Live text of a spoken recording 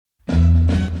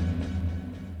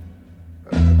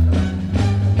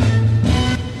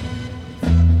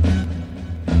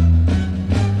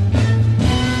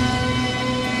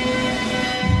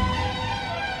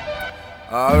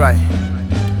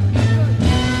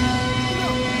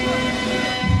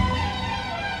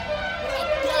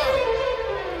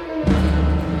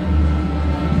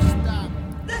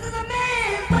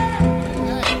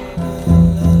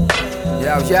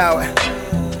Yo.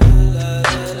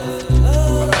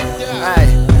 Aye.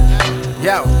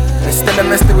 Yo. It's still a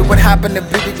mystery what happened to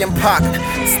Biggie and Pac,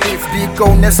 Steve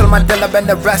Biko, Nelson Mandela and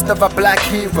the rest of our black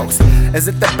heroes. Is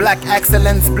it the black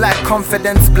excellence, black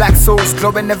confidence, black souls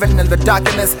glowing even in the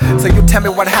darkness? So you tell me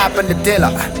what happened to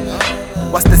Dilla.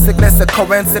 Was the sickness a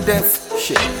coincidence?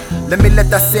 Shit. Let me let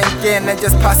that sink in and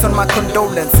just pass on my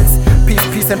condolences. Peace,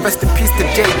 peace, and rest in peace to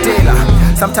J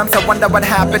Dilla. Sometimes I wonder what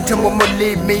happened to whom will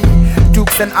leave me.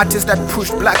 Dukes and artists that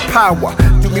push black power.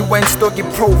 Do me when story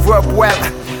proverb well.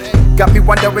 Got me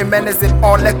wondering, man, is it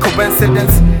all a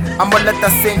coincidence? I'ma let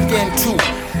that sink in too.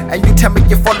 And you tell me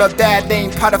you follow that, they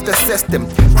ain't part of the system.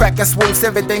 Crackers rules,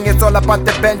 everything is all about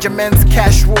the Benjamins.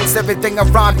 Cash rules, everything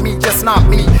around me, just not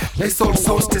me. They sold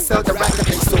souls to sell the racket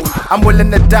they sold. I'm willing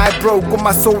to die broke with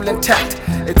my soul intact.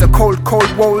 It's a cold,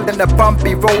 cold world and a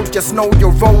bumpy road. Just know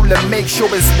your role and make sure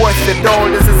it's worth it all.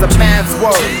 This is a man's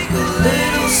world. Take a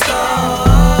little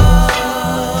star.